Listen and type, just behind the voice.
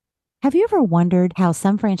Have you ever wondered how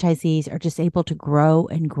some franchisees are just able to grow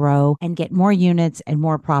and get more units and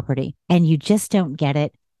more property, and you just don't get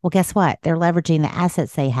it? Well, guess what? They're leveraging the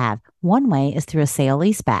assets they have. One way is through a sale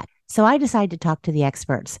leaseback. So I decided to talk to the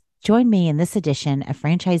experts. Join me in this edition of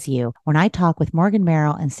Franchise U when I talk with Morgan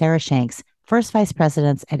Merrill and Sarah Shanks, first vice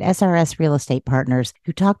presidents at SRS Real Estate Partners,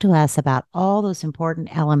 who talk to us about all those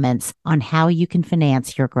important elements on how you can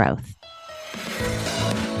finance your growth.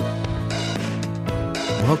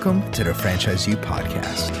 Welcome to the Franchise U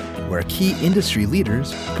podcast, where key industry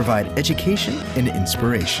leaders provide education and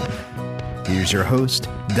inspiration. Here's your host,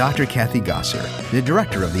 Dr. Kathy Gosser, the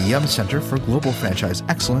director of the Yum Center for Global Franchise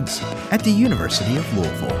Excellence at the University of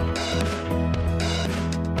Louisville.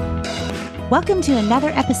 Welcome to another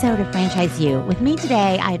episode of Franchise U. With me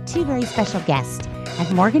today, I have two very special guests. I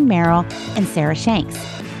have Morgan Merrill and Sarah Shanks.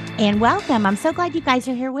 And welcome. I'm so glad you guys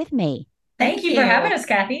are here with me. Thank you for having us,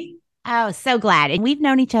 Kathy. Oh, so glad. And we've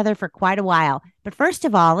known each other for quite a while. But first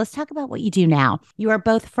of all, let's talk about what you do now. You are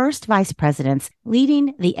both first vice presidents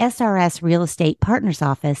leading the SRS Real Estate Partners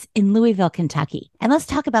office in Louisville, Kentucky. And let's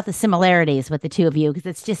talk about the similarities with the two of you because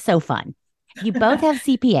it's just so fun. You both have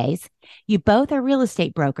CPAs. You both are real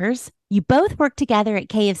estate brokers. You both worked together at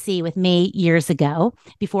KFC with me years ago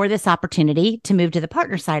before this opportunity to move to the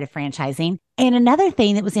partner side of franchising. And another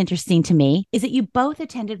thing that was interesting to me is that you both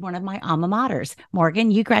attended one of my alma maters.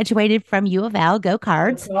 Morgan, you graduated from U of L, go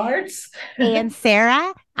Cards. Go Cards. And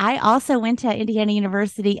Sarah, I also went to Indiana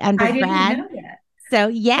University undergrad. I didn't know that. So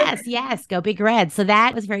yes, go Big Red. So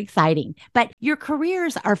that was very exciting. But your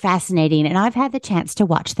careers are fascinating, and I've had the chance to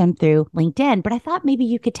watch them through LinkedIn, but I thought maybe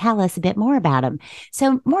you could tell us a bit more about them.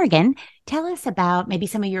 So Morgan, tell us about maybe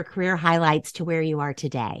some of your career highlights to where you are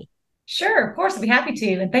today. Sure, of course, I'd be happy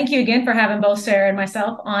to. And thank you again for having both Sarah and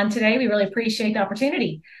myself on today. We really appreciate the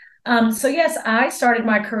opportunity. So yes, I started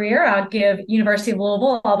my career. I'll give University of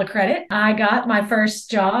Louisville all the credit. I got my first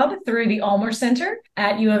job through the Ulmer Center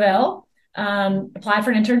at U of L. Applied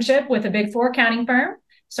for an internship with a Big Four accounting firm,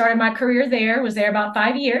 started my career there, was there about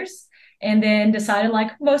 5 years, and then decided,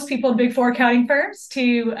 like most people in Big Four accounting firms,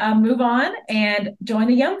 to move on and join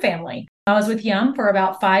the Yum family. I was with Yum for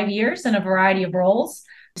about 5 years in a variety of roles.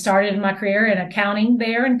 Started my career in accounting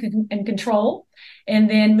there and control, and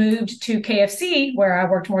then moved to KFC, where I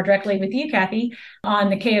worked more directly with you, Kathy, on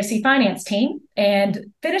the KFC finance team, and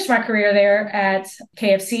finished my career there at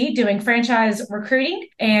KFC doing franchise recruiting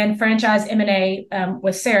and franchise M&A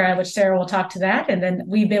with Sarah, which Sarah will talk to that. And then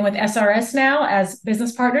we've been with SRS now as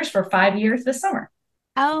business partners for 5 years this summer.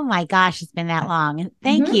 Oh my gosh, it's been that long.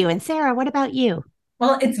 Thank you. And Sarah, what about you?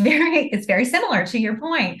 Well, it's very similar to your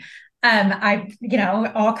point.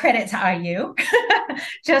 All credit to IU,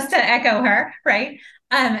 just to echo her, right?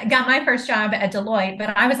 Got my first job at Deloitte,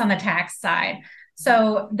 but I was on the tax side.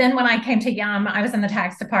 So then when I came to Yum, I was in the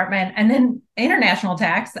tax department, and then international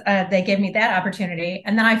tax, they gave me that opportunity.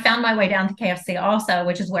 And then I found my way down to KFC also,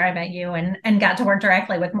 which is where I met you and got to work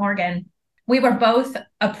directly with Morgan. We were both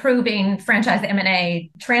approving franchise M&A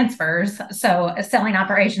transfers, so selling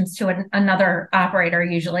operations to another operator,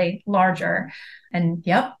 usually larger. And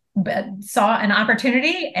but saw an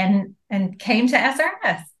opportunity and came to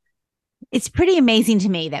SRS. It's pretty amazing to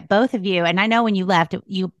me that both of you, and I know when you left,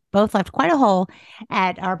 you both left quite a hole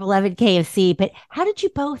at our beloved KFC, but how did you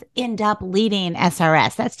both end up leading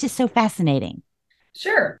SRS? That's just so fascinating.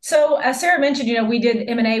 Sure. So as Sarah mentioned, we did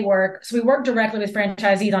M&A work. So we worked directly with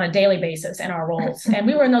franchisees on a daily basis in our roles. And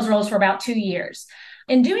we were in those roles for about 2 years.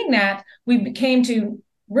 In doing that, we came to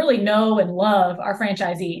really know and love our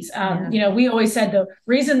franchisees. We always said the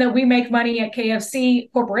reason that we make money at KFC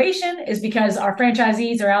Corporation is because our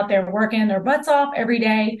franchisees are out there working their butts off every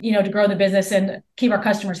day, to grow the business and keep our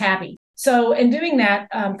customers happy. So in doing that,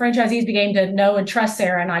 franchisees began to know and trust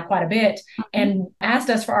Sarah and I quite a bit, and asked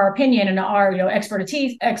us for our opinion and our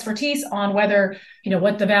expertise on whether,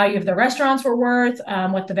 what the value of the restaurants were worth,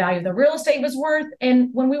 what the value of the real estate was worth.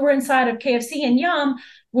 And when we were inside of KFC and Yum,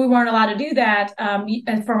 we weren't allowed to do that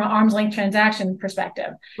from an arm's length transaction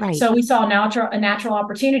perspective. Right. So we saw a natural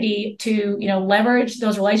opportunity to, leverage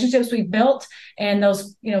those relationships we've built and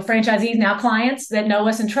those, franchisees, now clients that know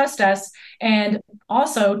us and trust us, and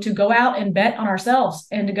also to go out and bet on ourselves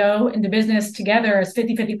and to go into business together as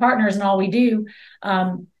 50-50 partners in all we do.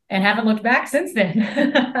 And haven't looked back since then.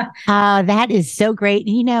 That is so great.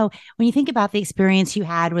 When you think about the experience you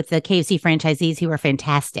had with the KFC franchisees who are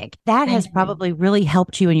fantastic, that has probably really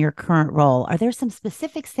helped you in your current role. Are there some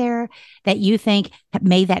specifics there that you think have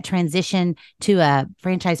made that transition to a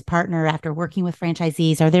franchise partner after working with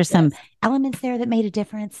franchisees? Are there some elements there that made a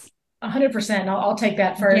difference? 100%. I'll take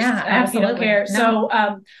that first. Yeah, if you don't absolutely. care. No.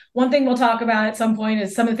 So, one thing we'll talk about at some point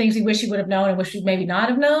is some of the things we wish we would have known and wish we maybe not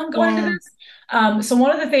have known going into Yeah. this. So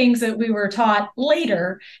one of the things that we were taught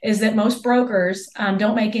later is that most brokers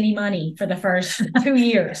don't make any money for the first 2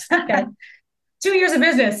 years. Okay. 2 years of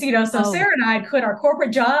business, so Oh. Sarah and I quit our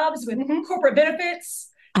corporate jobs with corporate benefits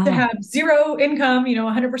to Oh. have zero income,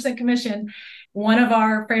 100% commission. One of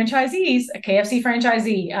our franchisees, a KFC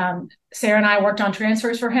franchisee, Sarah and I worked on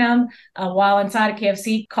transfers for him while inside of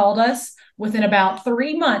KFC, called us within about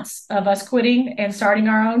 3 months of us quitting and starting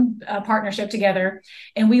our own partnership together.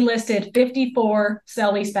 And we listed 54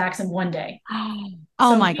 sell leasebacks in one day.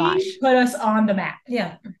 Oh So my he gosh. put us on the map.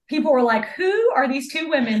 Yeah. People were like, who are these two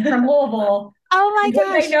women from Louisville? Oh my What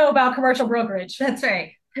do gosh. they know about commercial brokerage? That's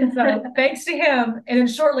right. So thanks to him. And then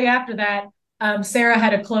shortly after that, Sarah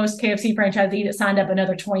had a close KFC franchisee that signed up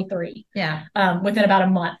another 23 Yeah. within about a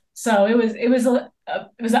month. So it was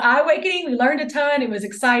an eye awakening. We learned a ton. It was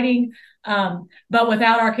exciting. But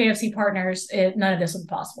without our KFC partners, none of this would be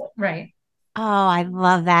possible. Right. Oh, I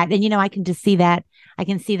love that. And I can just see that. I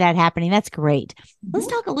can see that happening. That's great. Let's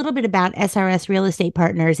talk a little bit about SRS Real Estate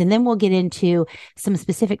Partners, and then we'll get into some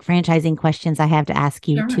specific franchising questions I have to ask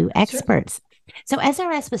you two experts. So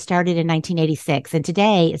SRS was started in 1986, and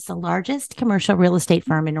today it's the largest commercial real estate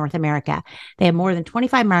firm in North America. They have more than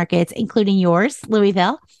 25 markets, including yours,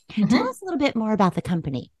 Louisville. Tell us a little bit more about the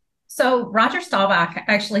company. So Roger Staubach,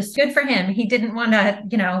 actually, good for him. He didn't want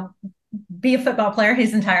to, be a football player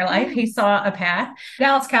his entire life. He saw a path.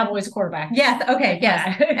 Dallas Cowboys quarterback. Yes. Okay.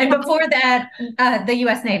 Yes. And before that, the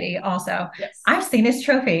U.S. Navy also. Yes. I've seen his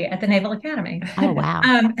trophy at the Naval Academy. Oh, wow.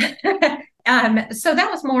 So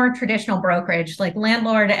that was more traditional brokerage, like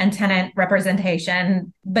landlord and tenant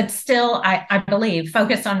representation, but still, I believe,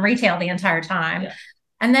 focused on retail the entire time. Yeah.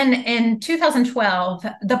 And then in 2012,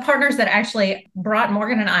 the partners that actually brought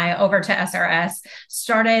Morgan and I over to SRS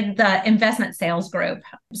started the investment sales group.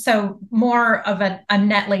 So more of a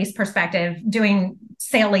net lease perspective, doing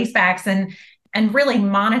sale leasebacks and really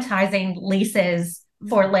monetizing leases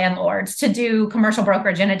for landlords to do commercial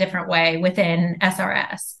brokerage in a different way within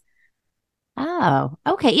SRS. Oh,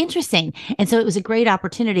 okay. Interesting. And so it was a great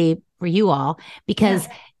opportunity for you all because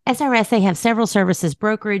SRS, they have several services: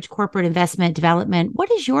 brokerage, corporate investment, development.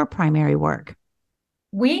 What is your primary work?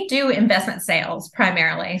 We do investment sales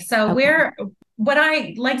primarily. So what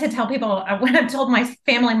I like to tell people, what I've told my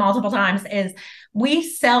family multiple times, is we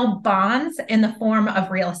sell bonds in the form of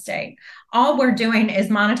real estate. All we're doing is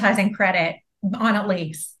monetizing credit on a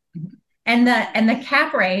lease. And the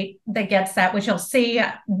cap rate that gets that, which you'll see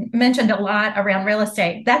mentioned a lot around real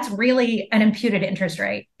estate, that's really an imputed interest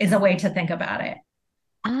rate, is a way to think about it.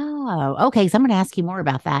 Oh, okay. So I'm going to ask you more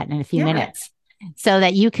about that in a few minutes so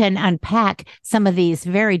that you can unpack some of these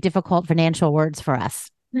very difficult financial words for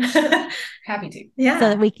us. Happy to. Yeah. So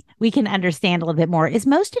that we can understand a little bit more. Is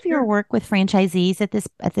most of your work with franchisees at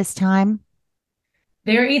this time?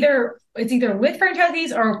 It's either with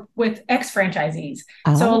franchisees or with ex-franchisees.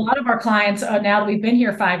 Oh. So a lot of our clients, now that we've been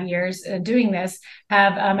here 5 years doing this,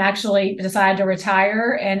 have actually decided to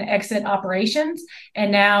retire and exit operations.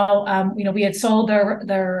 And now, we had sold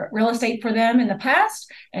their real estate for them in the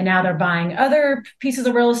past, and now they're buying other pieces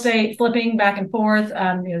of real estate, flipping back and forth,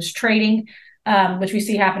 trading, which we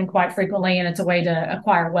see happen quite frequently. And it's a way to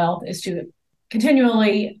acquire wealth, is to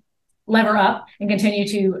continually lever up and continue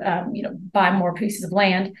to buy more pieces of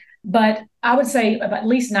land. But I would say at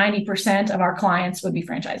least 90% of our clients would be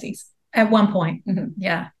franchisees at one point. Mm-hmm.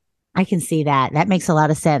 Yeah. I can see that. That makes a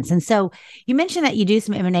lot of sense. And so you mentioned that you do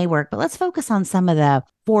some M&A work, but let's focus on some of the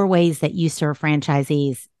 4 ways that you serve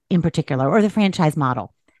franchisees in particular, or the franchise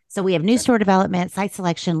model. So we have new store development, site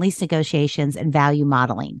selection, lease negotiations, and value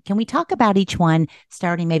modeling. Can we talk about each one,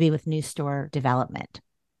 starting maybe with new store development?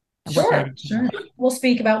 Sure. We'll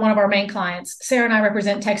speak about one of our main clients. Sarah and I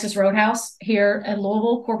represent Texas Roadhouse here at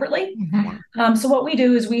Louisville corporately. Mm-hmm. So what we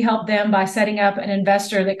do is we help them by setting up an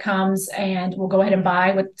investor that comes and will go ahead and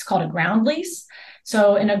buy what's called a ground lease.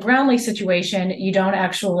 So in a ground lease situation, you don't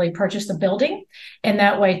actually purchase the building. And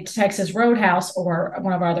that way, Texas Roadhouse, or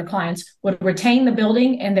one of our other clients, would retain the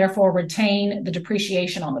building and therefore retain the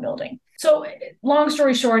depreciation on the building. So long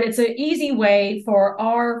story short, it's an easy way for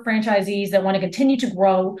our franchisees that want to continue to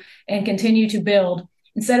grow and continue to build.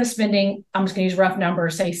 Instead of spending, I'm just going to use rough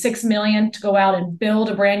numbers, say $6 million to go out and build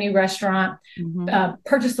a brand new restaurant,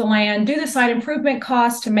 purchase the land, do the site improvement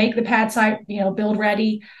costs to make the pad site, build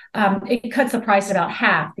ready. It cuts the price about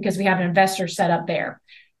half because we have an investor set up there.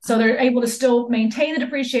 So they're able to still maintain the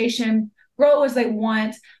depreciation, grow as they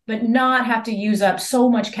want, but not have to use up so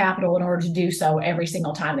much capital in order to do so every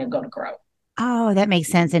single time they go to grow. Oh, that makes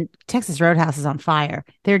sense. And Texas Roadhouse is on fire.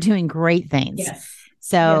 They're doing great things. Yes.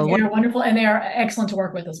 So Yes, they're wonderful, and they are excellent to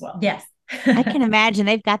work with as well. Yes. I can imagine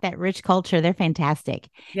they've got that rich culture. They're fantastic.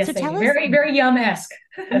 Yes, So they tell do. us, Very, very Yum-esque.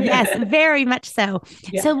 yes, very much so.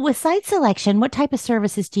 Yeah. So with site selection, what type of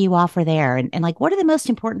services do you offer there? And like, what are the most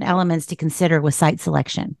important elements to consider with site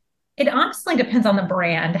selection? It honestly depends on the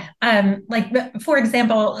brand. For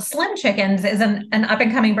example, Slim Chickens is an up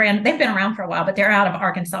and coming brand. They've been around for a while, but they're out of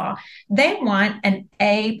Arkansas. They want an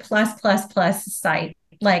A plus plus plus site,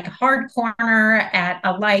 like hard corner at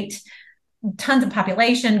a light, tons of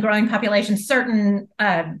population, growing population, certain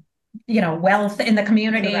wealth in the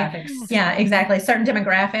community. Yeah, exactly. Certain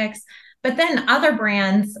demographics. But then other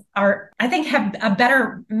brands I think, have a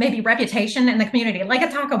better maybe reputation in the community, like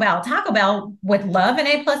a Taco Bell. Taco Bell would love an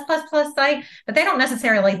A plus plus plus site, but they don't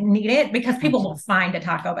necessarily need it because people will find a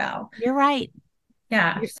Taco Bell. You're right.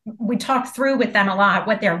 Yeah. We talk through with them a lot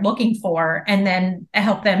what they're looking for and then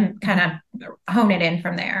help them kind of hone it in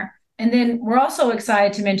from there. And then we're also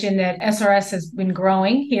excited to mention that SRS has been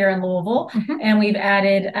growing here in Louisville, and we've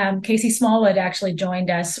added Casey Smallwood actually joined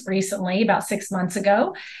us recently, about 6 months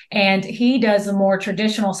ago, and he does a more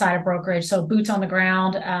traditional side of brokerage, so boots on the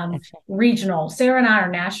ground, regional. Sarah and I are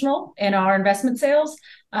national in our investment sales.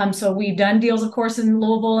 So we've done deals, of course, in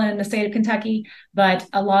Louisville and in the state of Kentucky, but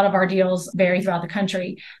a lot of our deals vary throughout the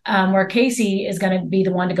country, where Casey is going to be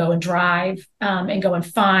the one to go and drive and go and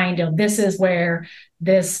find, this is where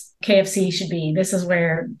this KFC should be. This is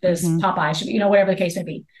where this Popeye should be, whatever the case may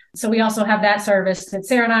be. So we also have that service that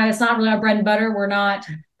Sarah and I, it's not really our bread and butter. We're not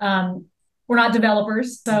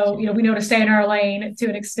developers. So, we know to stay in our lane to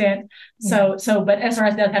an extent. But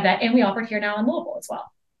SRS does have that. And we offer it here now in Louisville as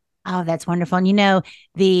well. Oh, that's wonderful. And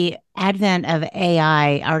the advent of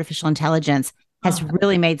AI, artificial intelligence, has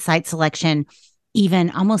really made site selection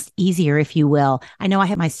even almost easier, if you will. I know I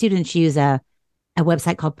have my students use a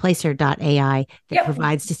website called placer.ai that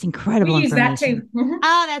provides just incredible information. Use that too.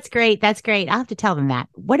 Oh, that's great. That's great. I'll have to tell them that.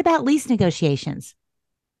 What about lease negotiations?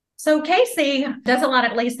 So Casey does a lot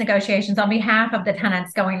of lease negotiations on behalf of the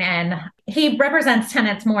tenants going in. He represents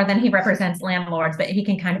tenants more than he represents landlords, but he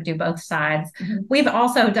can kind of do both sides. We've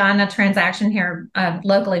also done a transaction here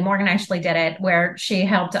locally. Morgan actually did it, where she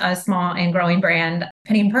helped a small and growing brand,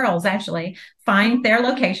 Penny and Pearls, actually find their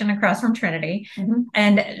location across from Trinity.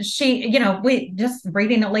 And she, we just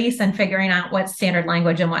reading the lease and figuring out what's standard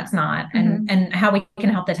language and what's not, and how we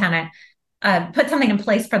can help the tenant put something in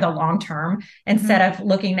place for the long term instead of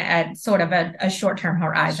looking at sort of a short-term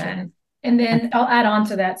horizon. Sure. And then I'll add on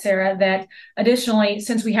to that, Sarah, that additionally,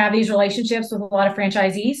 since we have these relationships with a lot of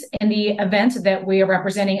franchisees, in the event that we are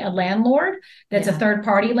representing a landlord that's a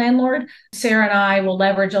third-party landlord, Sarah and I will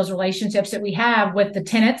leverage those relationships that we have with the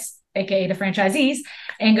tenants, aka the franchisees,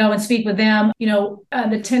 and go and speak with them.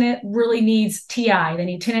 The tenant really needs TI. They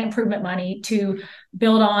need tenant improvement money to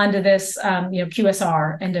build on to this,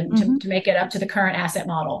 QSR and to make it up to the current asset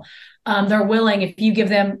model. They're willing, if you give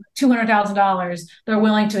them $200,000, they're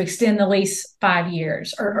willing to extend the lease 5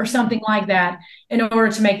 years or something like that in order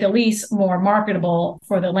to make the lease more marketable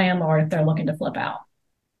for the landlord if they're looking to flip out.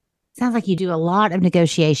 Sounds like you do a lot of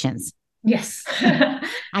negotiations. Yes.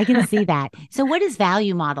 I can see that. So what is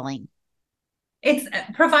value modeling? It's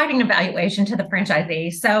providing a valuation to the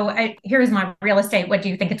franchisee. So here's my real estate. What do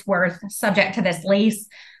you think it's worth subject to this lease?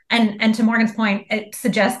 And to Morgan's point, it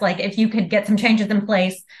suggests like if you could get some changes in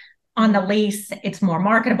place on the lease, it's more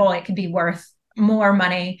marketable. It could be worth more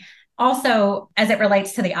money. Also, as it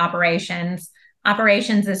relates to the operations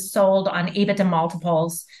is sold on EBITDA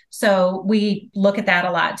multiples. So we look at that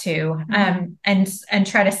a lot too, and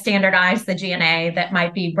try to standardize the G&A that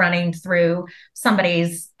might be running through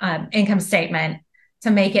somebody's income statement to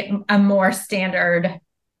make it a more standard,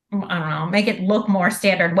 make it look more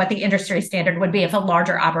standard, what the industry standard would be if a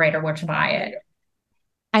larger operator were to buy it.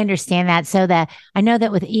 I understand that. So I know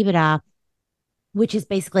that with EBITDA, which is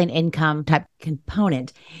basically an income type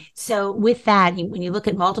component. So with that, when you look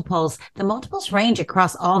at multiples, the multiples range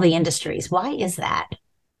across all the industries. Why is that?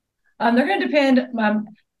 They're going to depend a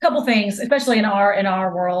couple things, especially in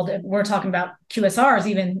our world. If we're talking about QSRs,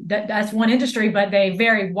 even that's one industry, but they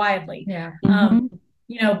vary widely. Yeah.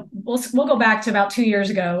 We'll go back to about 2 years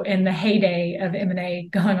ago in the heyday of M&A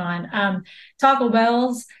going on. Taco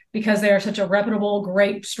Bell's, because they're such a reputable,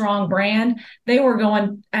 great, strong brand, they were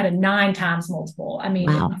going at a 9 times multiple. I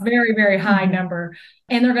mean, wow. Very, very high number.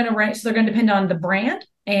 And they're going to rank, so they're going to depend on the brand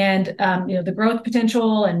and the growth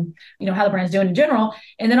potential and how the brand's doing in general,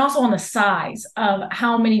 and then also on the size of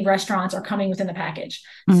how many restaurants are coming within the package.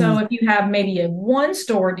 So if you have maybe a one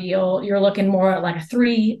store deal, you're looking more at like a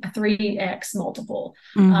 3x multiple.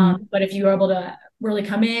 But if you're able to really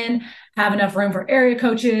come in, have enough room for area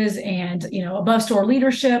coaches and above store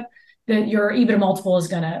leadership, that your EBITDA multiple is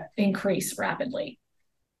going to increase rapidly.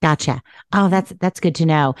 Gotcha. Oh, that's good to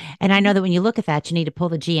know. And I know that when you look at that, you need to pull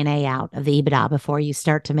the G&A out of the EBITDA before you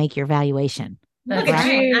start to make your valuation. Look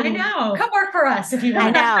at you. I know. Come work for us if you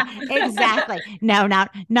want. I know. Exactly. No,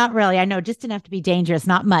 not really. I know just enough to be dangerous,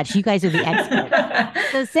 not much. You guys are the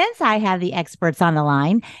experts. So since I have the experts on the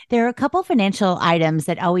line, there are a couple financial items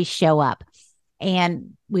that always show up.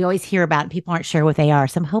 And we always hear about it. People aren't sure what they are.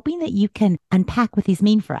 So I'm hoping that you can unpack what these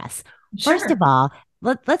mean for us. Sure. First of all,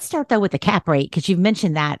 let's start though with the cap rate, because you've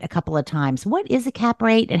mentioned that a couple of times. What is a cap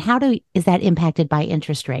rate and how is that impacted by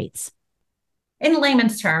interest rates? In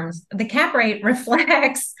layman's terms, the cap rate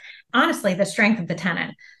reflects, honestly, the strength of the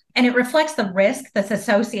tenant. And it reflects the risk that's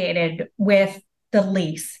associated with the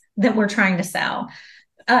lease that we're trying to sell.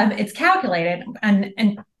 It's calculated,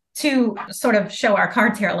 and to sort of show our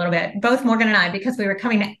cards here a little bit, both Morgan and I, because we were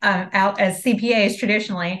coming out as CPAs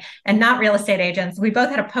traditionally and not real estate agents, we both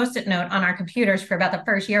had a Post-it note on our computers for about the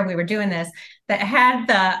first year we were doing this that had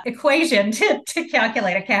the equation to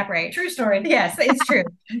calculate a cap rate. True story. Yes, it's true.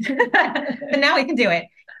 But now we can do it.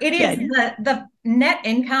 It is the net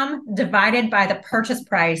income divided by the purchase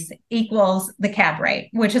price equals the cap rate,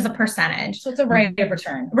 which is a percentage. So it's a rate of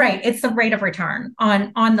return. Right. It's the rate of return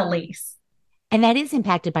on the lease. And that is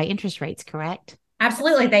impacted by interest rates, correct?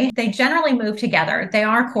 Absolutely. They generally move together. They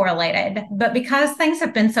are correlated. But because things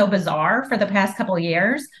have been so bizarre for the past couple of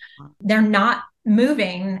years, they're not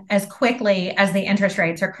moving as quickly as the interest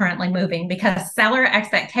rates are currently moving, because seller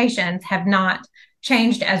expectations have not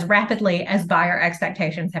changed as rapidly as buyer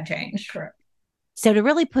expectations have changed. Correct. So to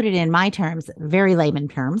really put it in my terms, very layman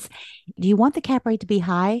terms, do you want the cap rate to be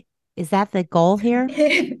high? Is that the goal here?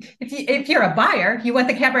 If you're a buyer, you want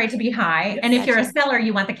the cap rate to be high. And if you're a seller,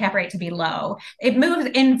 you want the cap rate to be low. It moves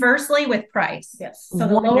inversely with price. Yes. So the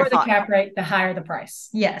lower the cap rate, the higher the price.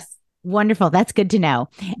 Yes. Wonderful. That's good to know.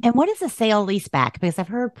 And what is a sale leaseback? Because I've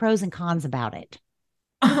heard pros and cons about it.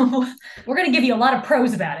 Oh, we're going to give you a lot of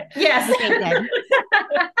pros about it. Yes.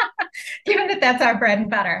 Given that that's our bread and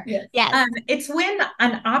butter. Yes. It's when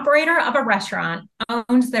an operator of a restaurant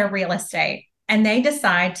owns their real estate and they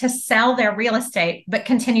decide to sell their real estate, but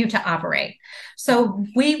continue to operate. So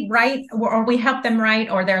we write, or we help them write,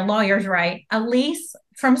 or their lawyers write a lease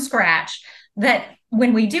from scratch that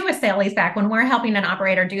when we do a sale leaseback, when we're helping an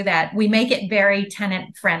operator do that, we make it very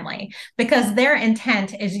tenant friendly, because their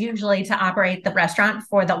intent is usually to operate the restaurant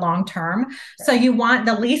for the long term. So you want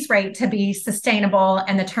the lease rate to be sustainable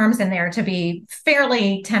and the terms in there to be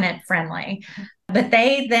fairly tenant friendly. But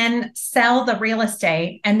they then sell the real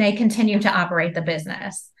estate and they continue to operate the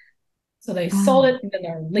business. So they sold it and then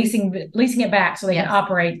they're leasing it back so they can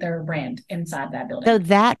operate their brand inside that building. So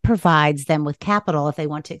that provides them with capital if they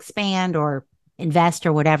want to expand or invest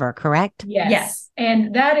or whatever, correct? Yes.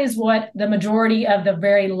 And that is what the majority of the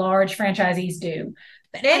very large franchisees do.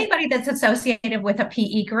 But anybody that's associated with a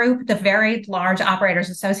PE group, the very large operators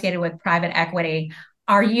associated with private equity,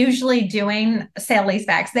 are usually doing sale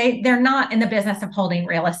leasebacks. They're not in the business of holding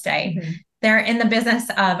real estate. Mm-hmm. They're in the business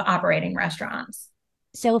of operating restaurants.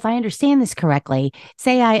 So if I understand this correctly,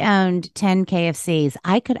 say I owned 10 KFCs,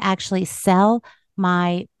 I could actually sell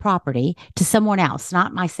my property to someone else,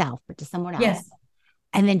 not myself, but to someone else. Yes.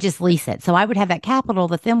 And then just lease it. So I would have that capital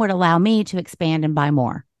that then would allow me to expand and buy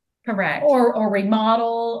more. Correct. Or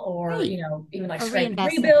remodel, or, even like straight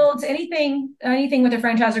rebuilds, anything with a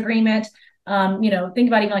franchise agreement. Think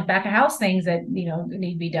about even like back of house things that, need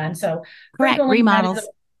to be done. So correct. Remodels.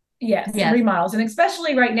 Yes. Remodels. And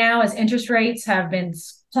especially right now, as interest rates have been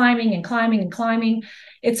climbing and climbing and climbing,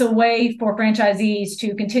 it's a way for franchisees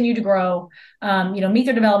to continue to grow, meet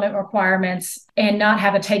their development requirements and not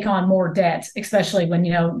have to take on more debt, especially when,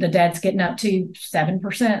 the debt's getting up to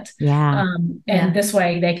 7%. Yeah. And this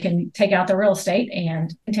way they can take out the real estate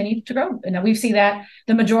and continue to grow. And we see that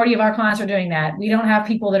the majority of our clients are doing that. We don't have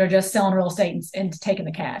people that are just selling real estate and taking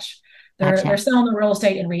the cash. They're selling the real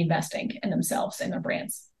estate and reinvesting in themselves and their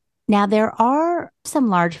brands. Now, there are some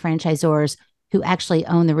large franchisors who actually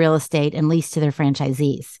own the real estate and lease to their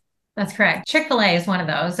franchisees. That's correct. Chick-fil-A is one of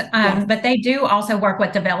those, but they do also work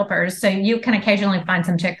with developers. So you can occasionally find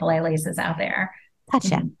some Chick-fil-A leases out there. Gotcha.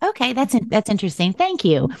 Mm-hmm. Okay, that's interesting. Thank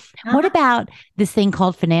you. What about this thing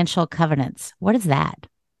called financial covenants? What is that?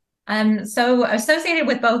 So associated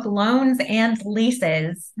with both loans and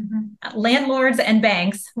leases, landlords and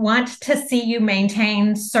banks want to see you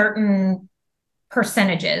maintain certain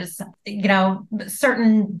percentages,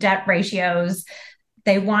 certain debt ratios.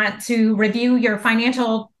 They want to review your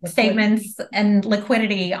financial statements and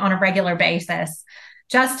liquidity on a regular basis,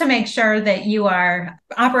 just to make sure that you are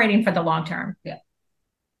operating for the long term. Yeah.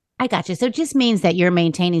 I got you. So it just means that you're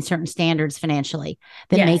maintaining certain standards financially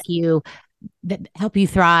that that help you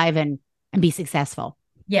thrive and be successful.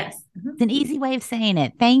 Yes. It's an easy way of saying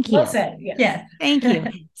it. Thank you. Well said. Yes. Thank you.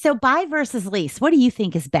 So buy versus lease, what do you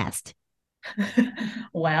think is best?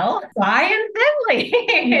 Well, buy and then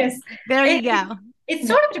lease. There you go. It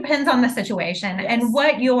sort of depends on the situation and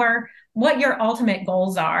what your ultimate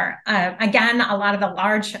goals are. Again, a lot of the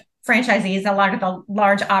large franchisees, a lot of the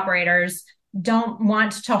large operators don't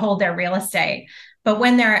want to hold their real estate. But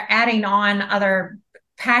when they're adding on other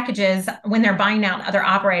packages, when they're buying out other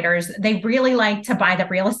operators, they really like to buy the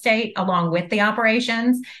real estate along with the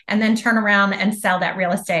operations and then turn around and sell that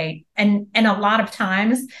real estate. And a lot of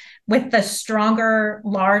times with the stronger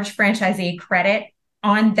large franchisee credit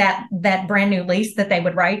on that brand new lease that they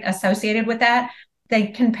would write associated with that, they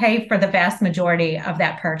can pay for the vast majority of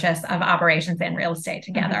that purchase of operations and real estate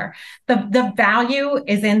together. The value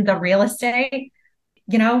is in the real estate.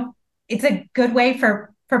 It's a good way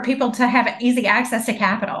for people to have easy access to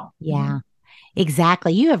capital. Yeah,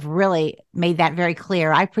 exactly. You have really made that very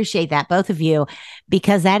clear. I appreciate that, both of you,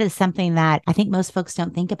 because that is something that I think most folks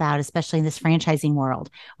don't think about, especially in this franchising world.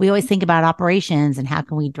 We always think about operations and how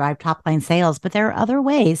can we drive top line sales, but there are other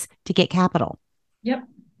ways to get capital. Yep.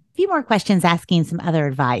 A few more questions asking some other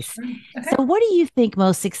advice. Okay. So what do you think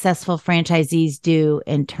most successful franchisees do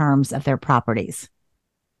in terms of their properties?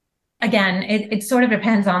 Again, it sort of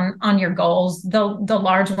depends on your goals. The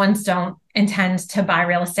large ones don't intend to buy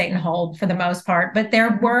real estate and hold for the most part, but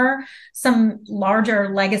there were some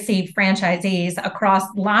larger legacy franchisees across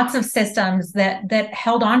lots of systems that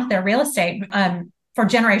held on to their real estate for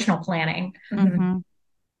generational planning. Mm-hmm.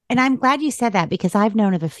 And I'm glad you said that, because I've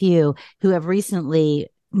known of a few who have recently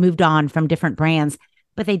moved on from different brands,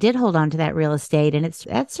 but they did hold on to that real estate, and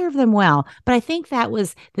that served them well. But I think that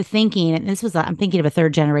was the thinking. And I'm thinking of a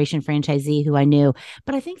third generation franchisee who I knew,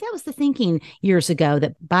 but I think that was the thinking years ago,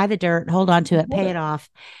 that buy the dirt, hold on to it, pay it off,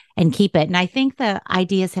 and keep it. And I think the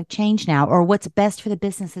ideas have changed now, or what's best for the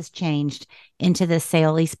business has changed into the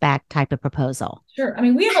sale leaseback type of proposal. Sure. I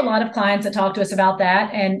mean, we have a lot of clients that talk to us about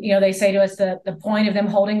that. And, they say to us that the point of them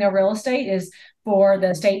holding their real estate is for the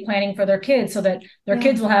estate planning for their kids, so that their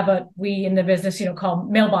kids will have we in the business, call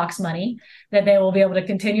mailbox money, that they will be able to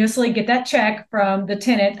continuously get that check from the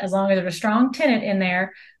tenant as long as there's a strong tenant in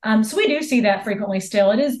there. So we do see that frequently still.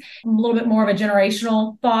 It is a little bit more of a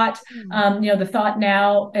generational thought. The thought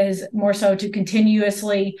now is more so to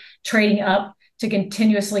continuously trading up, to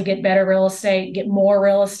continuously get better real estate, get more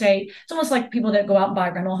real estate. It's almost like people that go out and buy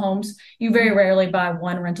rental homes. You very rarely buy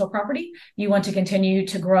one rental property. You want to continue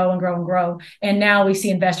to grow and grow and grow. And now we see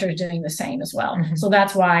investors doing the same as well. So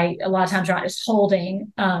that's why a lot of times you're not just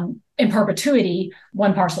holding in perpetuity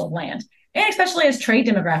one parcel of land. And especially as trade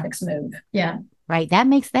demographics move. Yeah. Right. That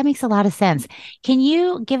makes a lot of sense. Can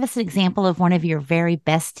you give us an example of one of your very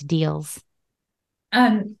best deals?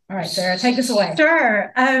 All right, Sarah, take this away.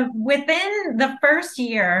 Sure. Within the first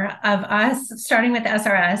year of us starting with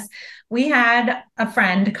SRS, we had a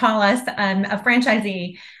friend call us, a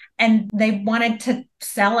franchisee, and they wanted to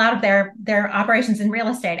sell out of their operations in real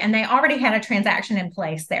estate. And they already had a transaction in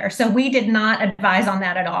place there. So we did not advise on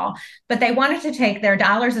that at all. But they wanted to take their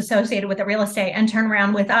dollars associated with the real estate and turn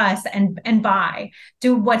around with us and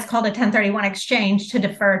do what's called a 1031 exchange to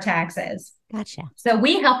defer taxes. Gotcha. So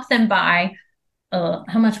we helped them buy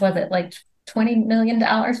how much was it? Like $20 million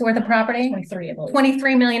worth of property? 23, I believe.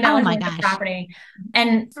 $23 million worth gosh. of property.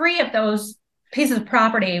 And 3 of those pieces of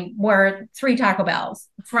property were 3 Taco Bells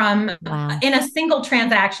in a single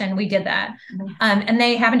transaction. We did that. And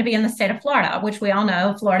they happen to be in the state of Florida, which we all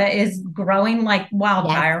know Florida is growing like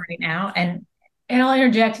wildfire right now. And I'll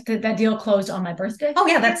interject that deal closed on my birthday. Oh,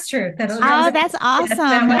 yeah, that's true. That's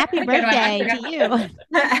awesome. Happy birthday to you.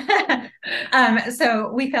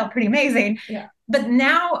 So we felt pretty amazing. Yeah. But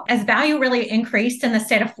now, as value really increased in the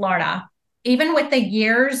state of Florida, even with the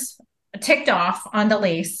years ticked off on the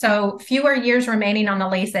lease, so fewer years remaining on the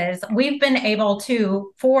leases, we've been able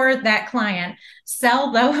to, for that client,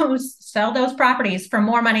 sell those properties for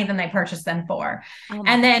more money than they purchased them for.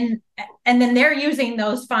 And then they're using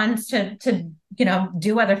those funds to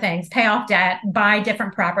do other things, pay off debt, buy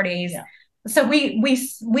different properties. Yeah. So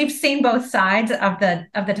we've seen both sides of the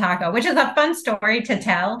taco, which is a fun story to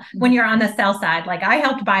tell when you're on the sell side. Like, I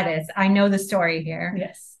helped buy this. I know the story here.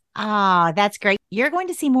 Yes. Ah, that's great. You're going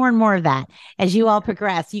to see more and more of that as you all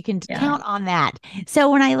progress. You can count on that.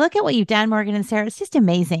 So when I look at what you've done, Morgan and Sarah, it's just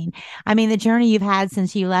amazing. I mean, the journey you've had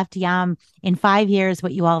since you left Yum in 5 years,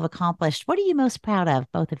 what you all have accomplished. What are you most proud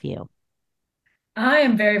of, both of you? I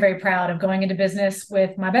am very, very proud of going into business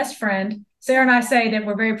with my best friend. Sarah and I say that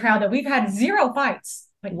we're very proud that we've had zero fights,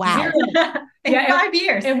 like Wow. zero. In 5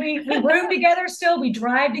 years. And we room together still. We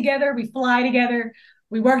drive together. We fly together.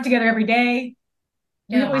 We work together every day.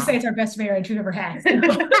 We always say it's our best marriage we've ever had.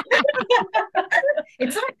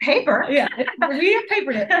 It's on paper. Yeah, we have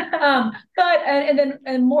papered it.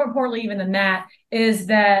 And more importantly, even than that, is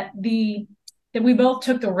that we both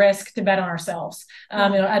took the risk to bet on ourselves.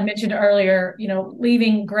 I mentioned earlier,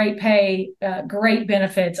 leaving great pay, great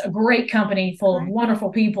benefits, a great company full of wonderful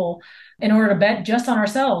people in order to bet just on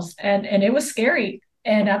ourselves. And it was scary.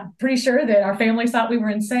 And I'm pretty sure that our families thought we were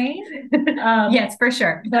insane. Yes, for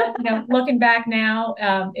sure. But looking back now,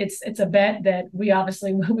 it's a bet that we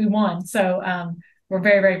won. So we're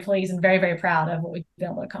very, very pleased and very, very proud of what we've been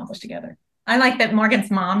able to accomplish together. I like that Morgan's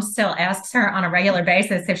mom still asks her on a regular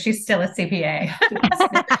basis if she's still a CPA.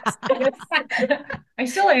 I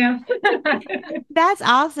still am. That's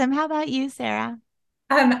awesome. How about you, Sarah?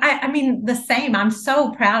 I mean, the same. I'm so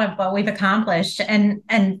proud of what we've accomplished, and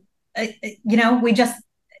we just,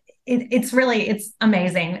 it's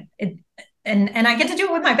amazing. And I get to do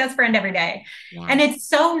it with my best friend every day. Yeah. And it's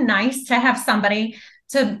so nice to have somebody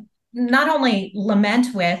to not only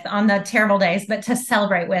lament with on the terrible days, but to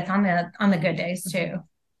celebrate with on the good days too.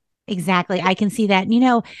 Exactly. I can see that.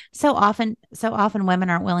 So often women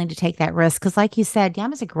aren't willing to take that risk because, like you said,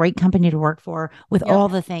 Yum is a great company to work for with all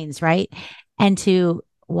the things, right? And to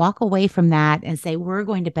walk away from that and say, we're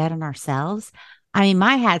going to bet on ourselves. I mean,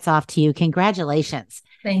 my hat's off to you. Congratulations.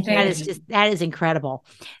 Thank you. That is incredible.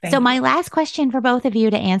 So my last question for both of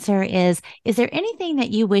you to answer is there anything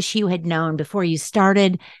that you wish you had known before you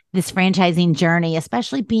started this franchising journey,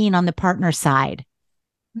 especially being on the partner side?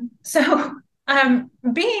 So,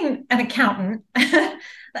 being an accountant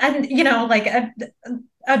and, like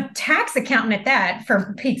a tax accountant at that,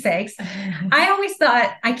 for Pete's sakes, I always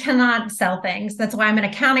thought I cannot sell things. That's why I'm in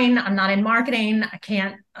accounting. I'm not in marketing.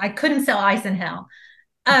 I couldn't sell ice in hell.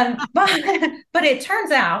 But it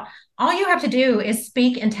turns out all you have to do is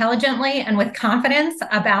speak intelligently and with confidence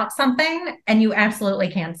about something, and you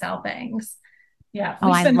absolutely can sell things. Yeah.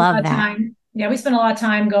 I love that. We spend a lot of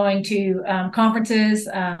time going to conferences.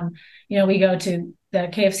 We go to the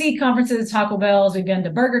KFC conferences, Taco Bell's. We've been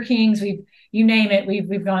to Burger King's. You name it.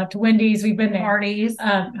 We've gone up to Wendy's. We've been there. Hardee's,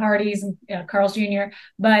 and Carl's Jr.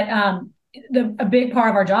 But a big part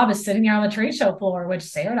of our job is sitting there on the trade show floor, which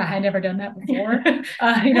Sarah and I had never done that before.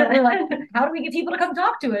 We're like, how do we get people to come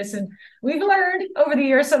talk to us? And we've learned over the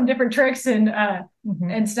years some different tricks and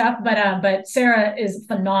stuff. But Sarah is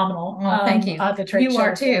phenomenal. Thank you. At the trade show. You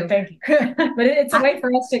are too. Thank you. But it's a way for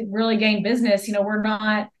us to really gain business. We're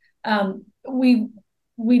not.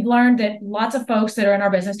 We've learned that lots of folks that are in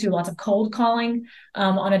our business do lots of cold calling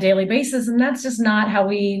on a daily basis, and that's just not how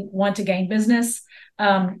we want to gain business.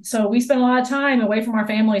 So we spend a lot of time away from our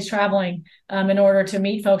families traveling in order to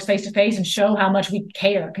meet folks face to face and show how much we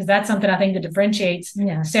care, because that's something I think that differentiates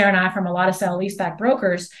Sarah and I from a lot of sell leaseback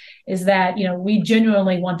brokers is that, we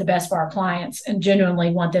genuinely want the best for our clients and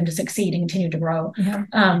genuinely want them to succeed and continue to grow.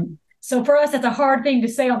 Yeah. So for us, that's a hard thing to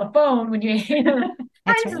say on the phone when you,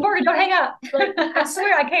 hi, this is Morgan, don't hang up. Like, I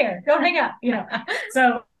swear I care. Don't hang up,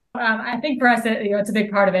 So I think for us, it's a big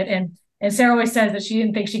part of it. And Sarah always says that she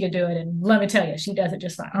didn't think she could do it. And let me tell you, she does it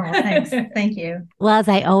just fine. Oh, thanks. Thank you. Well, as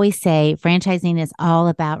I always say, franchising is all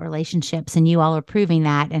about relationships, and you all are proving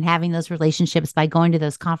that. And having those relationships by going to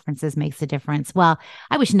those conferences makes a difference. Well,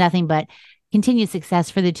 I wish nothing but continued success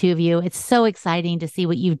for the two of you. It's so exciting to see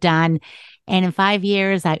what you've done. And in 5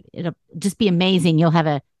 years, it'll just be amazing. You'll have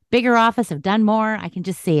a bigger office, have done more. I can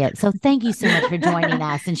just see it. So thank you so much for joining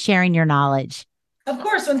us and sharing your knowledge. Of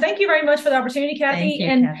course. And thank you very much for the opportunity, Kathy.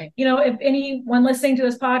 Kathy. If anyone listening to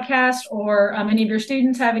this podcast or any of your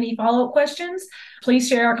students have any follow-up questions, please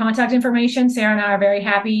share our contact information. Sarah and I are very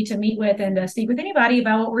happy to meet with and to speak with anybody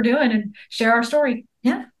about what we're doing and share our story.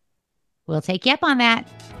 Yeah. We'll take you up on that.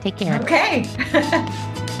 Take care. Okay.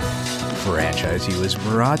 Franchise U is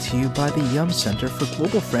brought to you by the Yum Center for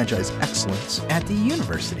Global Franchise Excellence at the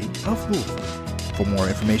University of Louisville. For more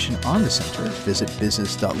information on the center, visit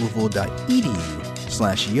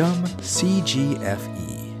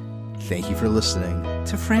business.louisville.edu/YUMCGFE. Thank you for listening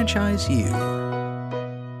to Franchise U.